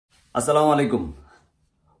আসসালামু আলাইকুম।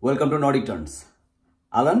 Welcome to Nordic turns.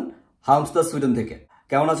 আলান হামস্টাদ সুইডেন থেকে।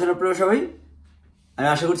 কেমন আছেন আপনারা সবাই? আমি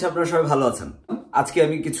আশা করছি আপনারা সবাই ভালো আছেন। আজকে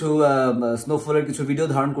আমি কিছু স্নোফলের কিছু ভিডিও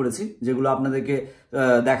ধারণ করেছি, যেগুলো আপনাদেরকে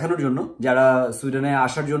দেখানোর জন্য যারা সুইডেনে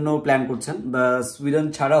আসার জন্য প্ল্যান করছেন বা সুইডেন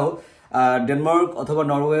ছাড়াও ডেনমার্ক অথবা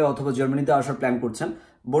নরওয়ে অথবা জার্মানিতে আসার প্ল্যান করছেন।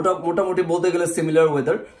 মোটামুটি বলতে গেলে সিমিলার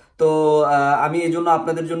ওয়েদার। তো আমি এই জন্য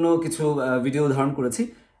আপনাদের জন্য কিছু ভিডিও ধারণ করেছি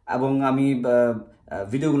এবং আমি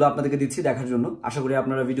ভিডিওগুলো আপনাদেরকে দিচ্ছি দেখার জন্য। আশা করি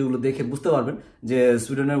আপনারা ভিডিওগুলো দেখে বুঝতে পারবেন যে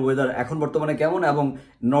সুইডেনের ওয়েদার এখন বর্তমানে কেমন এবং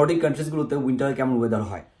নর্ডিক কান্ট্রিজগুলোতে উইন্টারে কেমন ওয়েদার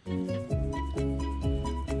হয়।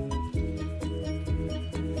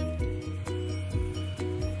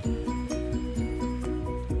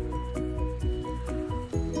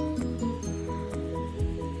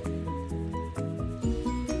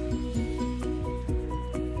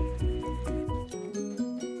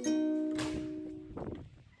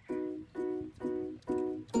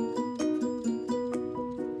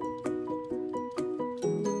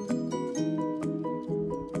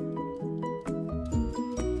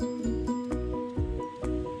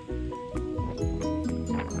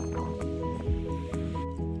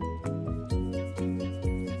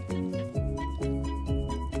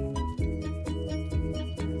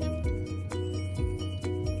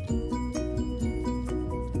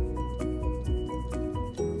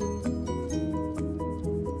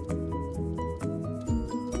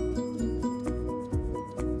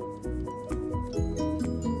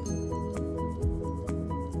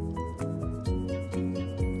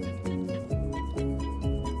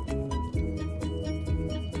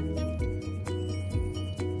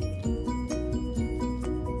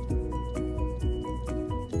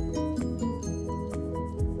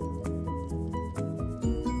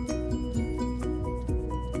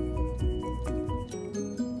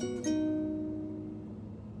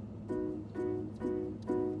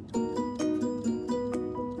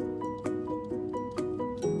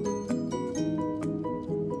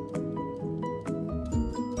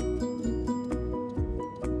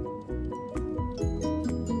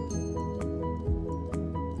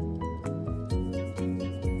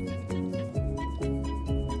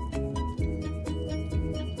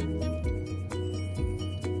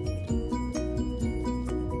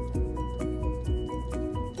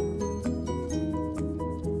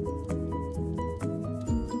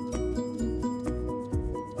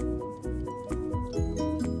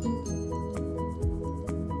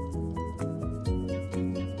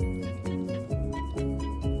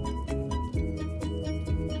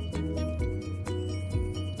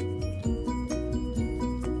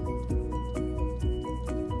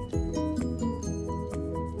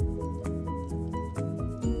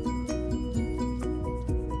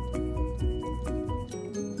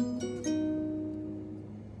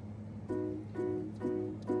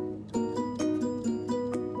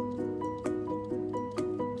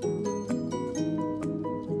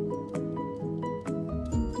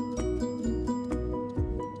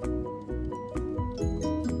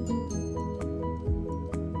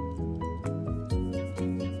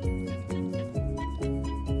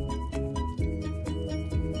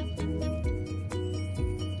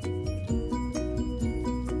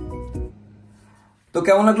 তো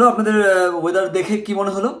কেমন লাগলো আপনাদের ওয়েদার দেখে? কি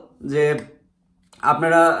মনে হলো যে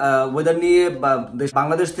আপনারা ওয়েদার নিয়ে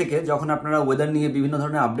বাংলাদেশ থেকে যখন আপনারা ওয়েদার নিয়ে বিভিন্ন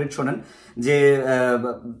ধরনের আপডেট শোনেন যে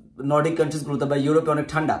নর্ডিক কান্ট্রিজগুলোতে বা ইউরোপে অনেক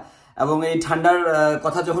ঠান্ডা, এবং এই ঠান্ডার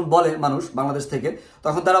কথা যখন বলে মানুষ বাংলাদেশ থেকে,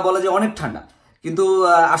 তখন তারা বলে যে অনেক ঠান্ডা। কিন্তু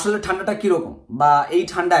আসলে ঠান্ডাটা কিরকম, বা এই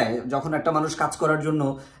ঠান্ডায় যখন একটা মানুষ কাজ করার জন্য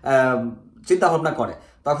চিন্তা ভাবনা করে,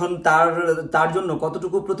 তখন তার জন্য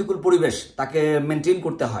কতটুকু প্রতিকূল পরিবেশ তাকে মেনটেন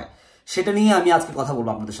করতে হয়, সেটা নিয়ে আমি আজকে কথা বলবো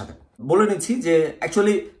আপনাদের সাথে। বলে নিচ্ছি যে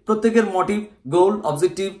অ্যাকচুয়ালি প্রত্যেকের মোটিভ, গোল,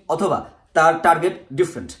 অবজেক্টিভ অথবা তার টার্গেট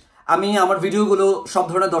ডিফারেন্ট। আমি আমার ভিডিওগুলো সব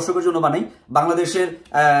ধরনের দর্শকের জন্য বানাই। বাংলাদেশের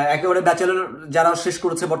একেবারে ব্যাচেলর যারা শেষ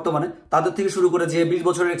করেছে বর্তমানে, তাদের থেকে শুরু করে যে 20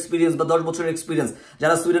 বছরের এক্সপিরিয়েন্স বা 10 বছরের এক্সপিরিয়েন্স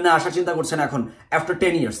যারা সুইডেনে আসার চিন্তা করছেন এখন আফটার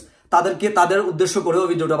 10 ইয়ার্স, তাদের উদ্দেশ্য করেও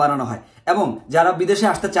ভিডিওটা বানানো হয়। এবং যারা বিদেশে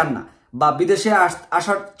আসতে চান না বা বিদেশে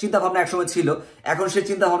আসার চিন্তা ভাবনা একসময় ছিল, এখন সেই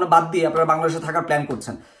চিন্তা ভাবনা বাদ দিয়ে আপনারা বাংলাদেশে থাকার প্ল্যান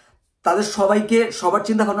করছেন, তাদের সবাইকে সবার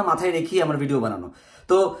চিন্তা ভাবনা মাথায় রেখেই আমার ভিডিও বানানো।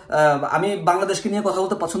 তো আমি বাংলাদেশকে নিয়ে কথা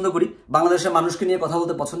বলতে পছন্দ করি, বাংলাদেশের মানুষকে নিয়ে কথা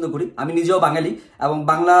বলতে পছন্দ করি। আমি নিজেও বাঙালি এবং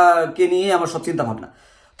বাংলাকে নিয়ে আমার সব চিন্তা ভাবনা।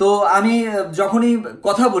 তো আমি যখনই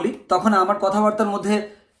কথা বলি তখন আমার কথাবার্তার মধ্যে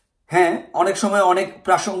হ্যাঁ অনেক সময় অনেক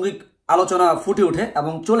প্রাসঙ্গিক আলোচনা ফুটে ওঠে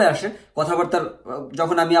এবং চলে আসে কথাবার্তার।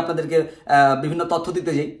 যখন আমি আপনাদেরকে বিভিন্ন তথ্য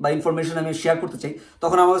দিতে যাই বা ইনফরমেশন আমি শেয়ার করতে চাই,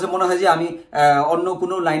 তখন আমার কাছে মনে হয় যে আমি অন্য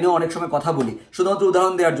কোনো লাইনেও অনেক সময় কথা বলি, শুধুমাত্র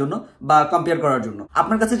উদাহরণ দেওয়ার জন্য বা কম্পেয়ার করার জন্য।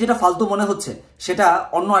 আপনার কাছে যেটা ফালতু মনে হচ্ছে সেটা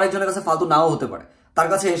অন্য আরেকজনের কাছে ফালতু নাও হতে পারে। তার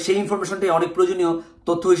কাছে সেই ইনফরমেশনটাই অনেক প্রয়োজনীয়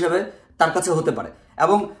তথ্য হিসেবে তার কাছে হতে পারে।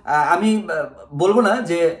 এবং আমি বলবো না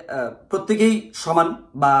যে প্রত্যেকেই সমান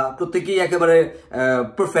বা প্রত্যেকেই একেবারে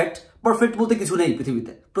পারফেক্ট বলতে কিছু নেই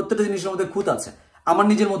পৃথিবীতে, প্রত্যেকটা জিনিসের মধ্যে খুঁত আছে, আমার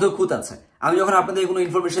নিজের মধ্যেও খুঁত আছে। আমি যখন আপনাদের কোনো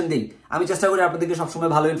ইনফরমেশন দিই, আমি চেষ্টা করি আপনাদেরকে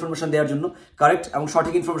সবসময় ভালো ইনফরমেশন দেওয়ার জন্য, কারেক্ট এবং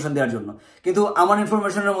সঠিক ইনফরমেশন দেওয়ার জন্য, কিন্তু আমার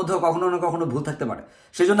ইনফরমেশনের মধ্যেও কখনো না কখনো ভুল থাকতে পারে।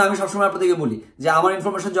 সেই জন্য আমি সবসময় আপনাদেরকে বলি যে আমার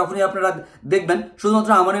ইনফরমেশন যখনই আপনারা দেখবেন,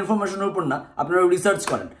 শুধুমাত্র আমার ইনফরমেশনের উপর না, আপনারা রিসার্চ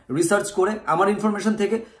করেন, রিসার্চ করে আমার ইনফরমেশন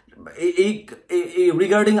থেকে এই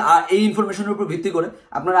রিগার্ডিং এই ইনফরমেশনের উপর ভিত্তি করে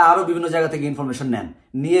আপনারা আরো বিভিন্ন জায়গা থেকে ইনফরমেশন নেন,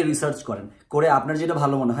 নিয়ে রিসার্চ করেন, করে আপনার যেটা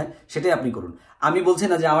ভালো মনে হয় সেটাই আপনি করুন। আমি বলছি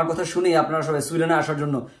না যে আমার কথা শুনেই আপনারা সবাই সুইডেনে আসার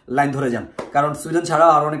জন্য লাইন ধরে যান, কারণ সুইডেন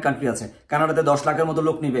ছাড়াও আরো অনেক কান্ট্রি আছে। কানাডাতে 10 লাখের মতো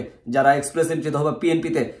লোক নিবে, যারা এক্সপ্রেস এন্ট্রি অথবা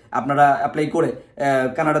পিএনপিতে আপনারা অ্যাপ্লাই করে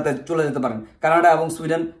কানাডাতে চলে যেতে পারেন। কানাডা এবং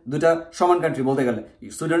সুইডেন দুইটা সমান কান্ট্রি বলতে গেলে।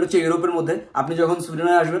 সুইডেন হচ্ছে ইউরোপের মধ্যে, আপনি যখন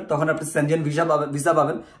সুইডেনে আসবেন তখন আপনি সেনজেন ভিসা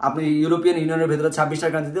পাবেন, আপনি ইউরোপিয়ান ইউনিয়নের ভেতরে 26টা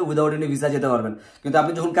কান্ট্রিতে উইদাউট এনি ভিসা যেতে পারবেন। কিন্তু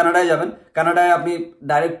আপনি যখন কানাডায় যাবেন, কানাডায় আপনি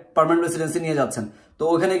ডাইরেক্ট পার্মানেন্ট রেসিডেন্সি নিয়ে যাচ্ছেন, তো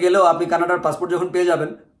ওখানে গেলেও আপনি কানাডার পাসপোর্ট যখন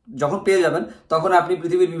পেয়ে যাবেন তখন আপনি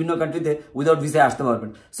পৃথিবীর বিভিন্ন কান্ট্রিতে উইদাউট ভিসায় আসতে পারবেন।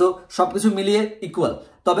 সো সবকিছু মিলিয়ে ইকুয়াল।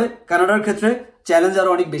 তবে কানাডার ক্ষেত্রে চ্যালেঞ্জ আরো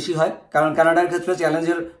অনেক বেশি হয়, কারণ কানাডার ক্ষেত্রে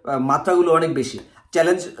চ্যালেঞ্জের মাত্রাগুলো অনেক বেশি।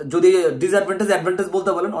 চ্যালেঞ্জ যদি অ্যাডভান্টেজ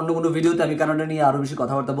বলতে বলেন, অন্য কোনো ভিডিওতে আমি কানাডা নিয়ে আরো বেশি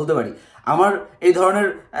কথাবার্তা বলতে পারি। আমার এই ধরনের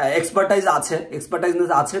এক্সপার্টাইজ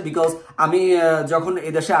আছে বিকজ আমি যখন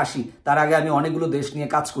এই দেশে আসি তার আগে আমি অনেকগুলো দেশ নিয়ে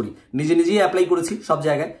কাজ করি, নিজেই অ্যাপ্লাই করেছি সব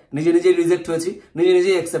জায়গায়, নিজেই রিজেক্ট হয়েছি,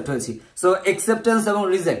 নিজেই অ্যাকসেপ্ট হয়েছি। সো অ্যাকসেপ্টেন্স এবং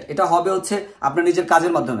রিজেক্ট এটা হবে হচ্ছে আপনার নিজের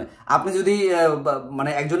কাজের মাধ্যমে। আপনি যদি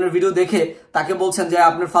মানে একজনের ভিডিও দেখে তাকে বলছেন যে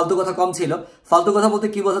আপনার ফালতু কথা কম ছিল, ফালতু কথা বলতে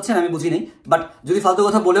কি বোঝাচ্ছেন আমি বুঝি নেই, বাট যদি ফালতু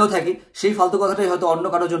কথা বলেও থাকি, সেই ফালতু কথাটাই হয়তো অন্য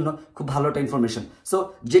কারোর জন্য খুব ভালো একটা ইনফরমেশন। সো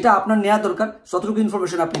যেটা আপনার নেওয়া দরকার ততটুকু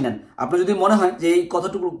ইনফরমেশন আপনি নেন। আপনার যদি মনে হয় যে এই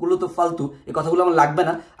কথাগুলো তো ফালতু, এই কথাগুলো আমার লাগবে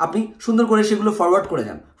না, আপনি সুন্দর করে সেগুলো ফরওয়ার্ড করে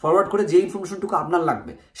যান। ফরওয়ার্ড করে যে ইনফরমেশনটুকু আপনার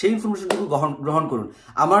লাগবে সেই ইনফরমেশনটুকু গ্রহণ করুন।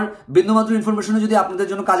 আমার বিন্দুমাত্র ইনফরমেশন যদি আপনাদের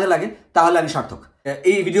জন্য কাজে লাগে তাহলে আমি সার্থক।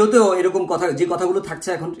 এই ভিডিওতেও এরকম কথা, যে কথাগুলো থাকছে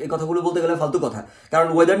এখন, এই কথাগুলো বলতে গেলে ফালতু কথা, কারণ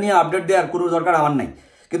ওয়েদার নিয়ে আপডেট দেওয়ার কোনো দরকার আমার নাই।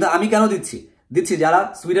 কিন্তু আমি কেন দিচ্ছি যারা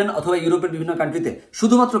সুইডেন অথবা ইউরোপের বিভিন্ন কান্ট্রিতে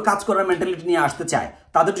শুধুমাত্র কাজ করার মেন্টালিটি নিয়ে আসতে চায়,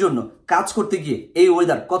 তাদের জন্য কাজ করতে গিয়ে এই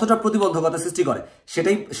ওয়েদার কতটা প্রতিবন্ধকতা সৃষ্টি করে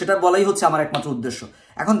সেটা বলাই হচ্ছে আমার একমাত্র উদ্দেশ্য।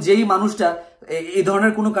 এখন যেই মানুষটা এই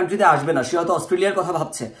ধরনের কোনো কান্ট্রিতে আসবে না, সে হয়তো অস্ট্রেলিয়ার কথা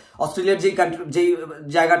ভাবছে, অস্ট্রেলিয়ার যেই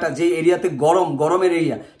জায়গাটা, যেই এরিয়াতে গরমের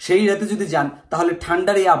এরিয়া, সেই এরিয়াতে যদি যান তাহলে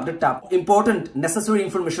ঠান্ডার এই আপডেটটা ইম্পর্টেন্ট নেসেসারি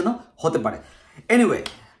ইনফরমেশনও হতে পারে। এনিওয়ে,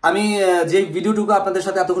 আমি যে ভিডিওটুকু আপনাদের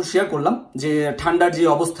সাথে এতক্ষণ শেয়ার করলাম যে ঠান্ডার যে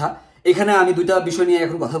অবস্থা, এখানে আমি দুইটা বিষয় নিয়ে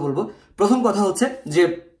এখন কথা বলবো। প্রথম কথা হচ্ছে যে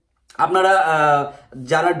আপনারা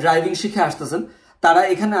যারা ড্রাইভিং শিখে আসতেছেন, তারা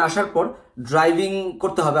এখানে আসার পর ড্রাইভিং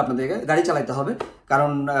করতে হবে, আপনাদেরকে গাড়ি চালাতে হবে,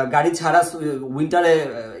 কারণ গাড়ি ছাড়া উইন্টারে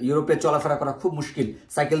ইউরোপে চলাফেরা করা খুব মুশকিল।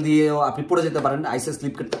 সাইকেল দিয়েও আপনি পড়ে যেতে পারেন, আইসে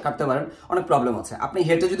স্লিপ কাটতে পারেন, অনেক প্রবলেম আছে। আপনি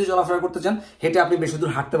হেঁটে যদি চলাফেরা করতে চান, হেঁটে আপনি বেশি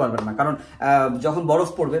দূর হাঁটতে পারবেন না, কারণ যখন বরফ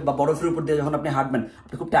পড়বে বা বরফের উপর দিয়ে যখন আপনি হাঁটবেন,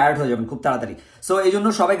 আপনি খুব টায়ার্ড হয়ে যাবেন খুব তাড়াতাড়ি। সো এই জন্য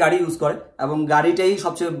সবাই গাড়ি ইউজ করে এবং গাড়িটাই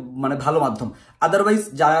সবচেয়ে মানে ভালো মাধ্যম। আদারওয়াইজ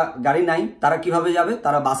যারা গাড়ি নাই তারা কিভাবে যাবে?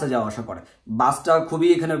 তারা বাসে যাওয়া আসা করে। বাসটা খুবই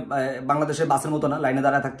এখানে বাংলাদেশের বাসের মতো না, লাইনে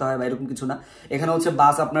দাঁড়ায় থাকতে হয় বা এরকম কিছু না। এখানে হচ্ছে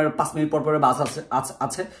বাস আপনার 5 মিনিট পর বাস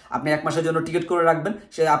আছে। আপনি 1 মাসের জন্য টিকিট করে রাখবেন,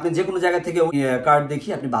 সে আপনি যে কোনো জায়গা থেকে কার্ড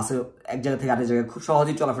দেখিয়ে আপনি বাসে এক জায়গা থেকে আরেক জায়গায় খুব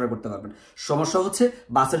সহজেই চলাফেরা করতে পারবেন। সমস্যা হচ্ছে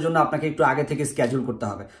বাসের জন্য আপনাকে একটু আগে থেকে স্কেজুল করতে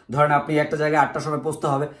হবে। ধরেন আপনি একটা জায়গায় 8টার সময় পৌঁছতে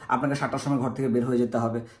হবে, আপনাকে 7টার সময় ঘর থেকে বের হয়ে যেতে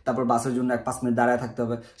হবে, তারপর বাসের জন্য 1-5 মিনিট দাঁড়ায় থাকতে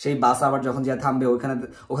হবে। সেই বাস আবার যখন যা থামবে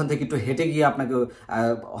ওখান থেকে একটু হেঁটে গিয়ে আপনাকে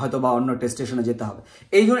হয়তো বা অন্য স্টেশনে যেতে হবে।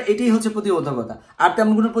 এই জন্য এটাই হচ্ছে প্রতিবন্ধকতা। আর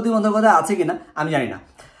তেমন কোনো প্রতিবন্ধকতা আছে কিনা আমি জানি না।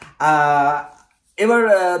 এবার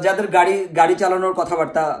যাদের গাড়ি চালানোর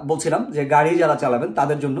কথাবার্তা বলছিলাম, যে গাড়ি যারা চালাবেন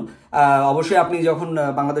তাদের জন্য অবশ্যই আপনি যখন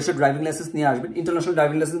বাংলাদেশের ড্রাইভিং লাইসেন্স নিয়ে আসবেন, ইন্টারন্যাশনাল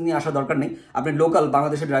ড্রাইভিং লাইসেন্স নিয়ে আসার দরকার নেই। আপনি লোকাল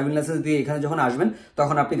বাংলাদেশের ড্রাইভিং লাইসেন্স দিয়ে এখানে যখন আসবেন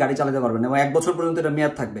তখন আপনি গাড়ি চালাতে পারবেন এবং 1 বছর পর্যন্ত এটা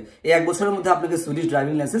মেয়াদ থাকবে। এই 1 বছরের মধ্যে আপনাকে সুইডিশ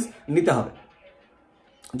ড্রাইভিং লাইসেন্স নিতে হবে।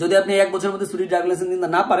 যদি আপনি 1 বছরের মধ্যে সুইডিশ ড্রাইভিং লাইসেন্স নিতে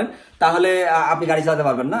না পারেন, তাহলে আপনি গাড়ি চালাতে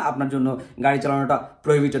পারবেন না, আপনার জন্য গাড়ি চালানোটা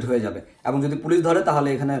প্রহিবিটেড হয়ে যাবে। এবং যদি পুলিশ ধরে তাহলে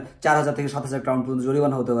এখানে 4000 থেকে 7000 ক্রাউন পর্যন্ত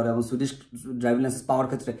জরিমানা হতে পারে এবং সুইডিশ ড্রাইভিং লাইসেন্স পাওয়ার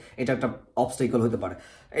ক্ষেত্রে এটা একটা অবস্টেকল হতে পারে,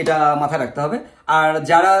 এটা মাথায় রাখতে হবে। আর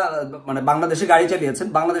যারা মানে বাংলাদেশে গাড়ি চালিয়েছেন,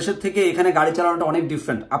 বাংলাদেশের থেকে এখানে গাড়ি চালানোটা অনেক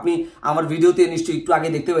ডিফারেন্ট। আপনি আমার ভিডিওতে নিশ্চয়ই একটু আগে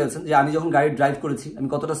দেখতে পেয়েছেন যে আমি যখন গাড়ি ড্রাইভ করেছি, আমি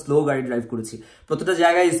কতটা স্লো গাড়ি ড্রাইভ করেছি। প্রতিটা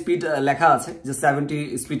জায়গায় স্পিড লেখা আছে যে 70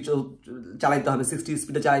 স্পিড চালাইতে হবে, 60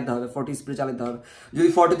 স্পিডে চালাইতে হবে, 40 স্পিডে চালাইতে হবে। যদি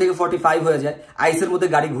 40 থেকে 45 হয়ে যায়, আইসের মধ্যে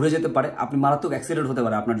গাড়ি ঘুরে যেতে পারে, আপনি মারাত্মক অ্যাক্সিডেন্ট হতে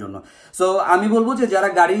পারে আপনার জন্য। সো আমি বলবো যে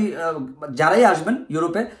যারাই আসবেন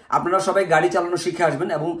ইউরোপে, আপনারা সবাই গাড়ি চালানো শিখে আসবেন।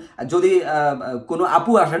 এবং যদি কোনো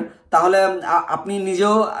আপু আসেন তাহলে আপনি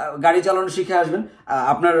নিজেও গাড়ি চালানো শিখে আসবেন,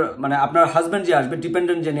 আপনার মানে আপনার হাজব্যান্ড যে আসবে,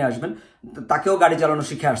 ডিপেন্ডেন্ট যে নিয়ে আসবেন, তাকেও গাড়ি চালানো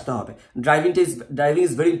শিখে আসতে হবে। Driving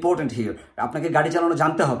is very important here. আপনাকে গাড়ি চালানো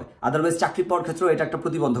জানতে হবে, আদারওয়াইজ চাকরি পাওয়ার ক্ষেত্রেও এটা একটা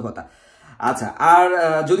প্রতিবন্ধকতা। আচ্ছা, আর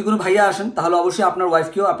যদি কোনো ভাইয়া আসেন তাহলে অবশ্যই আপনার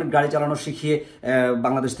ওয়াইফকেও আপনি গাড়ি চালানো শিখিয়ে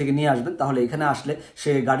বাংলাদেশ থেকে নিয়ে আসবেন, তাহলে এখানে আসলে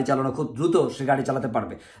সে গাড়ি চালানো খুব দ্রুত সে গাড়ি চালাতে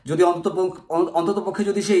পারবে। যদি অন্তত পক্ষে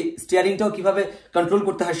যদি সেই স্টিয়ারিংটাও কিভাবে কন্ট্রোল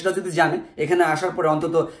করতে হয় সেটা যদি জানে, এখানে আসার পরে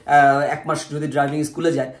অন্তত 1 মাস যদি ড্রাইভিং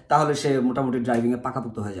স্কুলে যায় তাহলে সে মোটামুটি ড্রাইভিংয়ে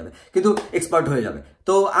পাকাপোক্ত হয়ে যাবে, কিন্তু এক্সপার্ট হয়ে যাবে।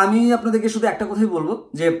 তো আমি আপনাদেরকে শুধু একটা কথাই বলবো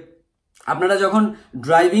যে আপনারা যখন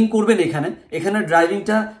ড্রাইভিং করবেন এখানে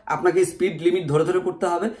ড্রাইভিংটা আপনাকে স্পিড লিমিট ধরে ধরে করতে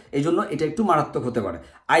হবে, এই জন্য এটা একটু মারাত্মক হতে পারে।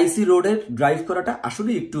 আইসি রোডে ড্রাইভ করাটা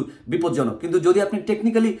আসলে একটু বিপজ্জনক, কিন্তু যদি আপনি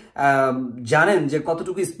টেকনিক্যালি জানেন যে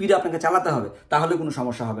কতটুকু স্পিডে আপনাকে চালাতে হবে তাহলে কোনো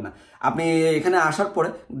সমস্যা হবে না। আপনি এখানে আসার পরে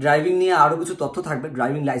ড্রাইভিং নিয়ে আরও কিছু তথ্য থাকবে,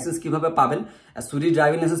 ড্রাইভিং লাইসেন্স কিভাবে পাবেন, সুইডিশ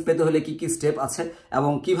ড্রাইভিং লাইসেন্স পেতে হলে কি কি স্টেপ আছে,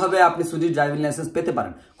 এবং কিভাবে আপনি সুইডিশ ড্রাইভিং লাইসেন্স পেতে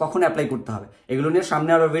পারেন, কখন অ্যাপ্লাই করতে হবে, এগুলো নিয়ে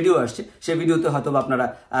সামনে আরো ভিডিও আসছে, সেই ভিডিওতে হয়তো আপনারা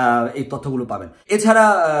এই তথ্যগুলো পাবেন। এছাড়া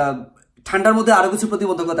ঠান্ডার মধ্যে আরো কিছু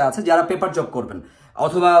প্রতিবন্ধকতা আছে। যারা পেপার জব করবেন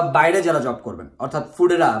অথবা বাইরে যারা জব করবেন, অর্থাৎ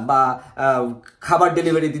ফুডেরা বা খাবার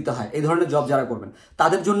ডেলিভারি দিতে হয়, এই ধরনের জব যারা করবেন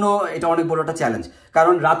তাদের জন্য এটা অনেক বড় একটা চ্যালেঞ্জ।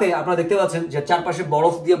 কারণ রাতে আপনারা দেখতে পাচ্ছেন যে চারপাশে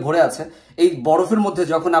বরফ দিয়ে ভরে আছে, এই বরফের মধ্যে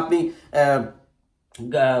যখন আপনি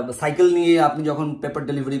সাইকেল নিয়ে আপনি যখন পেপার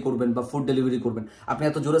ডেলিভারি করবেন বা ফুড ডেলিভারি করবেন, আপনি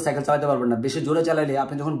এত জোরে সাইকেল চালাতে পারবেন না। বেশি জোরে চালালে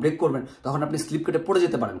আপনি যখন ব্রেক করবেন তখন আপনি স্লিপ কেটে পড়ে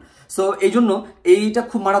যেতে পারেন। সো এই জন্য এইটা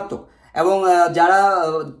খুব মারাত্মক। এবং যারা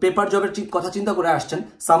পেপার জবের কথা চিন্তা করে আসছেন,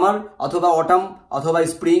 সামার অথবা অটাম অথবা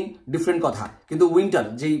স্প্রিং ডিফারেন্ট কথা, কিন্তু উইন্টার,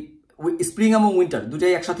 যেই স্প্রিং এবং উইন্টার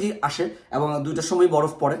দুটাই একসাথেই আসে এবং দুইটার সময়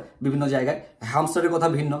বরফ পড়ে বিভিন্ন জায়গায়। হামস্টারের কথা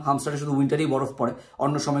ভিন্ন, হামস্টারে শুধু উইন্টারেই বরফ পড়ে,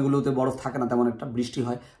 অন্য সময়গুলোতে বরফ থাকে না তেমন একটা, বৃষ্টি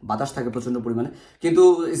হয়, বাতাস থাকে প্রচন্ড পরিমাণে। কিন্তু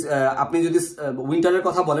আপনি যদি উইন্টারের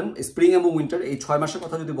কথা বলেন, স্প্রিং এবং উইন্টার এই 6 মাসের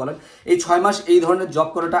কথা যদি বলেন, এই 6 মাস এই ধরনের জব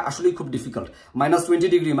করাটা আসলেই খুব ডিফিকাল্ট। -20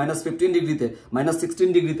 ডিগ্রি, -15 ডিগ্রিতে, -16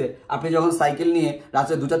 ডিগ্রিতে আপনি যখন সাইকেল নিয়ে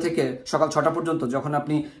রাত্রে 2টা থেকে সকাল 6টা পর্যন্ত যখন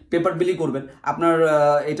আপনি পেপার বিলি করবেন,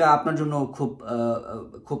 এটা আপনার জন্য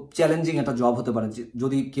খুব চ্যালেঞ্জিং একটা জব হতে পারে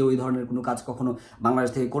যদি কেউ এই ধরনের কোনো কাজ কখনো বাংলাদেশ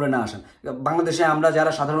থেকে করে না আসেন। বাংলাদেশে আমরা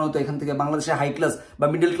যারা সাধারণত এখান থেকে বাংলাদেশে হাই ক্লাস বা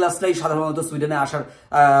মিডল ক্লাসটাই সাধারণত সুইডেনে আসার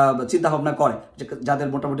চিন্তা ভাবনা করে, যাদের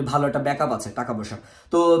মোটামুটি ভালো একটা ব্যাকআপ আছে টাকা পয়সা,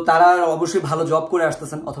 তো তারা অবশ্যই ভালো জব করে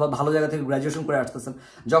আসতেছেন অথবা ভালো জায়গা থেকে গ্র্যাজুয়েশন করে আসতেছেন।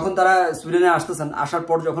 যখন তারা সুইডেনে আসতেছেন, আসার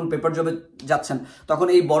পর যখন পেপার জবে যাচ্ছেন, তখন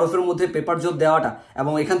এই বরফের মধ্যে পেপার জব দেওয়াটা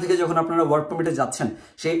এবং এখান থেকে যখন আপনারা ওয়ার্ক পারমিটে যাচ্ছেন,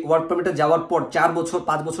 সেই ওয়ার্ক পারমিটে যাওয়ার পর 4 বছর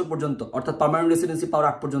 5 বছর পর্যন্ত, অর্থাৎ পার্মানেন্ট রেসিডেন্সি পাওয়ার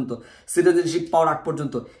আগ পর্যন্ত, সিটিজেনশিপ পাওয়ার আগ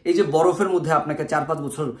পর্যন্ত, এই যে বরফের মধ্যে আপনাকে 4-5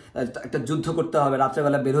 বছর একটা যুদ্ধ করতে হবে,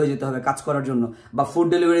 রাত্রেবেলা বের হয়ে যেতে হবে কাজ করার জন্য, বা ফুড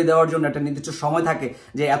ডেলিভারি দেওয়ার জন্য একটা নির্দিষ্ট সময় থাকে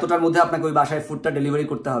যে এতটার মধ্যে আপনাকে ওই বাসায় ফুডটা ডেলিভারি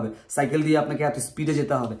করতে হবে, সাইকেল দিয়ে আপনাকে এত স্পিডে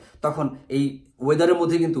যেতে হবে, তখন এই ওয়েদারের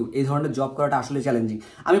মধ্যে কিন্তু এই ধরনের জব করাটা আসলে চ্যালেঞ্জিং।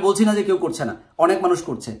 আমি বলছি না যে কেউ করছে না, অনেক মানুষ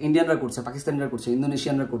করছে, ইন্ডিয়ানরা করছে, পাকিস্তানিরা করছে,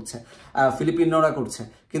 ইন্দোনেশিয়ানরা করছে, ফিলিপিনরা করছে,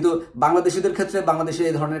 কিন্তু বাংলাদেশিদের ক্ষেত্রে বাংলাদেশে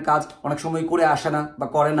এই ধরনের কাজ অনেক সময় করে আসে না বা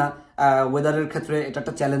করে না। ওয়েদারের ক্ষেত্রে এটা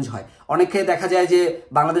একটা চ্যালেঞ্জ হয়। অনেকে দেখা যায় যে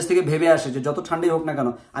বাংলাদেশ থেকে ভেবে আসে যে যত ঠান্ডাই হোক না কেন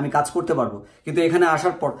আমি কাজ করতে পারবো, কিন্তু এখানে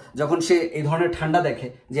আসার পর যখন সে এই ধরনের ঠান্ডা দেখে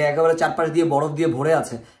যে একেবারে চারপাশ দিয়ে বরফ দিয়ে ভরে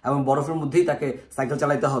আছে এবং বরফের মধ্যেই তাকে সাইকেল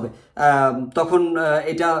চালাইতে হবে, তখন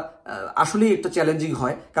এটা আসলেই একটা চ্যালেঞ্জিং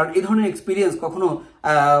হয়। কারণ এই ধরনের এক্সপিরিয়েন্স কখনো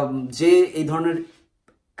যে এই ধরনের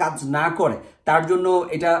কাজ না করে তার জন্য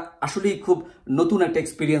এটা আসলেই খুব নতুন একটা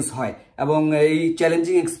এক্সপিরিয়েন্স হয়, এবং এই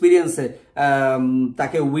চ্যালেঞ্জিং এক্সপিরিয়েন্সে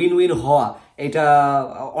তাকে উইন উইন হওয়া এটা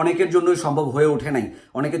অনেকের জন্যই সম্ভব হয়ে ওঠে নাই।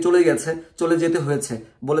 অনেকে চলে যেতে হয়েছে,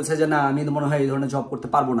 বলেছে যে না আমি মনে হয় এই ধরনের জব করতে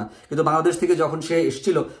পারবো না, কিন্তু বাংলাদেশ থেকে যখন সে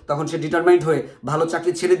এসেছিল তখন সে ডিটারমাইন্ড হয়ে ভালো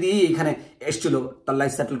চাকরি ছেড়ে দিয়েই এখানে এসেছিল তার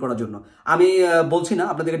লাইফ সেটেল করার জন্য। আমি বলছি না,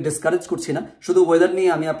 আপনাদেরকে ডিসকারেজ করছি না, শুধু ওয়েদার নিয়ে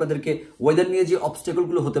আমি আপনাদেরকে ওয়েদার নিয়ে যে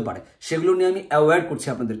অবস্টেকলগুলো হতে পারে সেগুলো নিয়ে আমি অ্যাওয়ার্ড করছি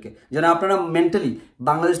আপনাদেরকে, যেন আপনারা মেন্টালি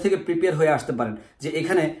বাংলাদেশ থেকে প্রিপেয়ার হয়ে আসতে পারেন যে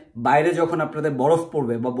এখানে বাইরে যখন আপনাদের বরফ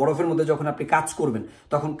পড়বে বা বরফের মধ্যে যখন আপনি কাজ করবেন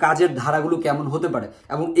তখন কাজের ধারাগুলো কেমন হতে পারে,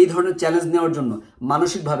 এবং এই ধরনের চ্যালেঞ্জ নেওয়ার জন্য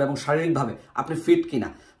মানসিকভাবে এবং শারীরিকভাবে আপনি ফিট কিনা।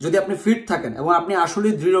 যদি আপনি ফিট থাকেন এবং আপনি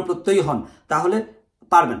আসলেই দৃঢ় প্রত্যয়ী হন তাহলে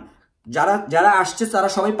পারবেন। যারা আসছে তারা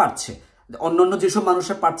সবাই পারছে, অন্যান্য যেসব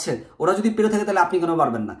মানুষরা পারছে ওরা যদি পেরে থাকে তাহলে আপনি কেন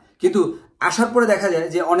পারবেন না। কিন্তু আসার পরে দেখা যায়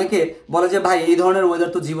যে অনেকে বলে যে ভাই এই ধরনের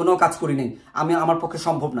ওয়েদার তো জীবনেও কাজ করি নেই, আমার পক্ষে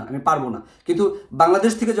সম্ভব না, আমি পারবো না। কিন্তু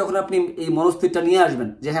বাংলাদেশ থেকে যখন আপনি এই মনস্থিরটা নিয়ে আসবেন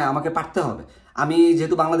যে হ্যাঁ আমাকে পারতে হবে, আমি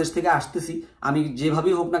যেহেতু বাংলাদেশ থেকে আসতেছি, আমি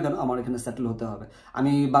যেভাবেই হোক না কেন আমার এখানে সেটেল হতে হবে,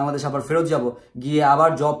 আমি বাংলাদেশ আবার ফেরত যাব, গিয়ে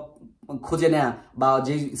আবার জব খুঁজে নেয়া বা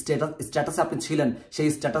যে স্ট্যাটাসে আপনি ছিলেন সেই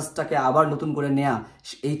স্ট্যাটাসটাকে আবার নতুন করে নেয়া,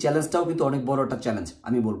 এই চ্যালেঞ্জটাও কিন্তু অনেক বড় একটা চ্যালেঞ্জ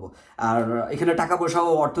আমি বলবো। আর এখানে টাকা পয়সা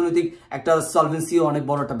ও অর্থনৈতিক একটা সলভেন্সিও অনেক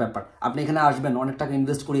বড় একটা ব্যাপার। আপনি এখানে আসবেন, অনেক টাকা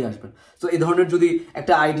ইনভেস্ট করেই আসবেন। তো এই ধরনের যদি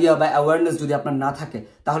একটা আইডিয়া বা অ্যাওয়ারনেস যদি আপনার না থাকে,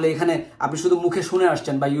 তাহলে এখানে আপনি শুধু মুখে শুনে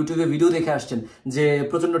আসছেন বা ইউটিউবে ভিডিও দেখে আসছেন যে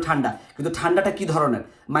প্রচন্ড ঠান্ডা, কিন্তু ঠান্ডাটা কি ধরনের,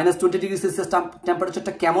 -20°C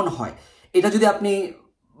টেম্পারেচারটা কেমন হয়, এটা যদি আপনি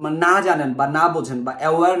না জানেন বা না বোঝেন বা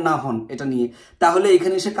অ্যাওয়ার না হন এটা নিয়ে, তাহলে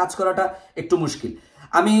এখানে এসে কাজ করাটা একটু মুশকিল।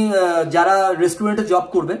 আমি যারা রেস্টুরেন্টে জব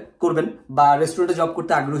করবেন বা রেস্টুরেন্টে জব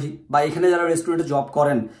করতে আগ্রহী বা এখানে যারা রেস্টুরেন্টে জব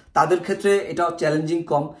করেন, তাদের ক্ষেত্রে এটা চ্যালেঞ্জিং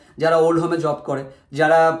কম। যারা ওল্ড হোমে জব করে,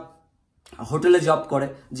 যারা হোটেলে জব করে,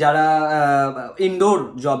 যারা ইনডোর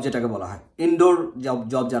জব যেটাকে বলা হয়, ইনডোর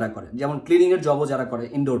জব যারা করে, যেমন ক্লিনিং এর জবও যারা করে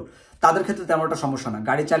ইনডোর, তাদের ক্ষেত্রে তেমন একটা সমস্যা না।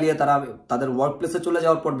 গাড়ি চালিয়ে তারা তাদের ওয়ার্ক প্লেসে চলে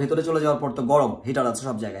যাওয়ার পর, ভেতরে চলে যাওয়ার পর তো গরম, হিটার আছে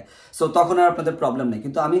সব জায়গায়, সো তখন আর আপনাদের প্রবলেম নেই।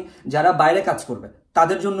 কিন্তু আমি যারা বাইরে কাজ করবে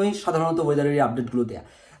তাদের জন্যই সাধারণত ওয়েদারের এই আপডেটগুলো দেয়া।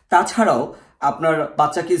 তাছাড়াও আপনার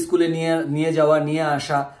বাচ্চাকে স্কুলে নিয়ে যাওয়া, নিয়ে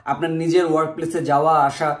আসা, আপনার নিজের ওয়ার্ক প্লেসে যাওয়া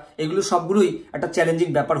আসা, এগুলো সবগুলোই একটা চ্যালেঞ্জিং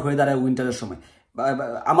ব্যাপার হয়ে দাঁড়ায় উইন্টারের সময়।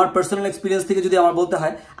 আমার পার্সোনাল এক্সপিরিয়েন্স থেকে যদি আমার বলতে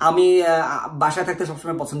হয়, আমি বাসায় থাকতে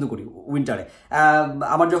সবসময় পছন্দ করি উইন্টারে।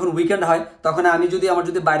 আমার যখন উইকেন্ড হয় তখন আমার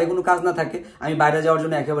যদি বাইরে কোনো কাজ না থাকে, আমি বাইরে যাওয়ার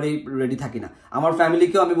জন্য একেবারেই রেডি থাকি না। আমার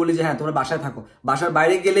ফ্যামিলিকেও আমি বলি যে হ্যাঁ তোমরা বাসায় থাকো, বাসার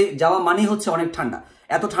বাইরে গেলে যাওয়া মানেই হচ্ছে অনেক ঠান্ডা,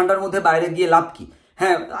 এত ঠান্ডার মধ্যে বাইরে গিয়ে লাভ কি।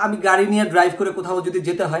 হ্যাঁ, আমি গাড়ি নিয়ে ড্রাইভ করে কোথাও যদি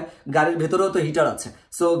যেতে হয়, গাড়ির ভেতরেও তো হিটার আছে,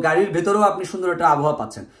 সো গাড়ির ভেতরেও আপনি সুন্দর একটা আবহাওয়া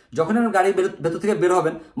পাচ্ছেন। যখন আপনি গাড়ির ভেতর থেকে বের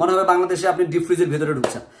হবেন, মনে হবে বাংলাদেশে আপনি ডিপ ফ্রিজের ভেতরে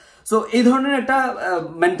ঢুকছেন। সো এই ধরনের একটা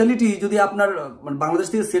মেন্টালিটি যদি আপনার বাংলাদেশ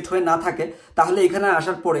থেকে সেট হয়ে না থাকে, তাহলে এখানে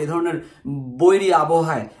আসার পর এই ধরনের বৈরী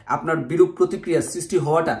আবহাওয়ায় আপনার বিরূপ প্রতিক্রিয়া সৃষ্টি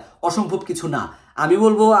হওয়াটা অসম্ভব কিছু না। আমি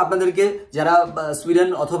বলবো আপনাদেরকে, যারা সুইডেন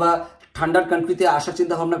অথবা ঠান্ডার কান্ট্রিতে আসার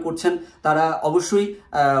চিন্তা ভাবনা করছেন, তারা অবশ্যই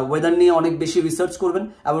ওয়েদার নিয়ে অনেক বেশি রিসার্চ করবেন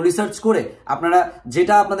এবং রিসার্চ করে আপনারা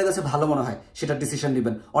যেটা আপনাদের কাছে ভালো মনে হয় সেটা ডিসিশন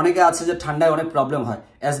নেবেন। অনেকে আছে যে ঠান্ডায় অনেক প্রবলেম হয়,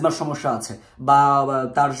 অ্যাজমার সমস্যা আছে বা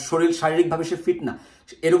তার শরীর শারীরিকভাবে সে ফিট না,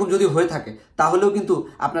 এরকম যদি হয়ে থাকে, তাহলেও কিন্তু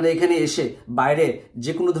আপনারা এখানে এসে বাইরে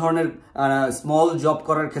যে কোনো ধরনের স্মল জব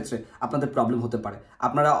করার ক্ষেত্রে আপনাদের প্রবলেম হতে পারে।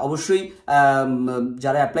 আপনারা অবশ্যই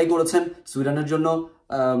যারা অ্যাপ্লাই করেছেন সুইডেনের জন্য,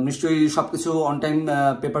 নিশ্চয়ই সবকিছু অন টাইম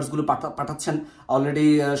পেপারসগুলো পাঠাচ্ছেন। অলরেডি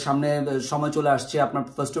সামনে সময় চলে আসছে, আপনার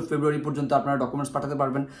 1 ফেব্রুয়ারি পর্যন্ত আপনারা ডকুমেন্টস পাঠাতে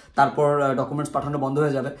পারবেন, তারপর ডকুমেন্টস পাঠানো বন্ধ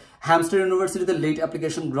হয়ে যাবে। হ্যামস্টার ইউনিভার্সিটিতে লেট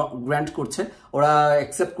অ্যাপ্লিকেশন গ্র্যান্ট করছে, ওরা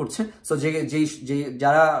অ্যাকসেপ্ট করছে। সো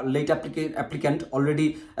যারা late applicant already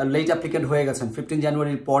late applicant হয়ে গেছেন 15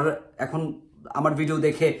 জানুয়ারির পর, এখন আমার ভিডিও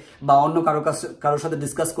দেখে বা অন্য কারোর সাথে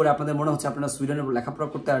ডিসকাস করে আপনাদের মনে হচ্ছে আপনারা সুইডেনে লেখাপড়া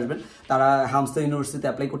করতে আসবেন, তারা হামস্টার ইউনিভার্সিটিতে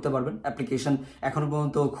অ্যাপ্লাই করতে পারবেন। অ্যাপ্লিকেশন এখনো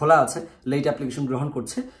পর্যন্ত খোলা আছে, লেট অ্যাপ্লিকেশন গ্রহণ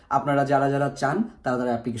করছে। আপনারা যারা চান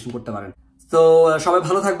তারা অ্যাপ্লিকেশন করতে পারেন। তো সবাই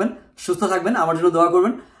ভালো থাকবেন, সুস্থ থাকবেন, আমার জন্য দোয়া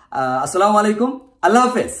করবেন। আসসালামু আলাইকুম, আল্লাহ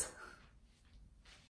হাফেজ।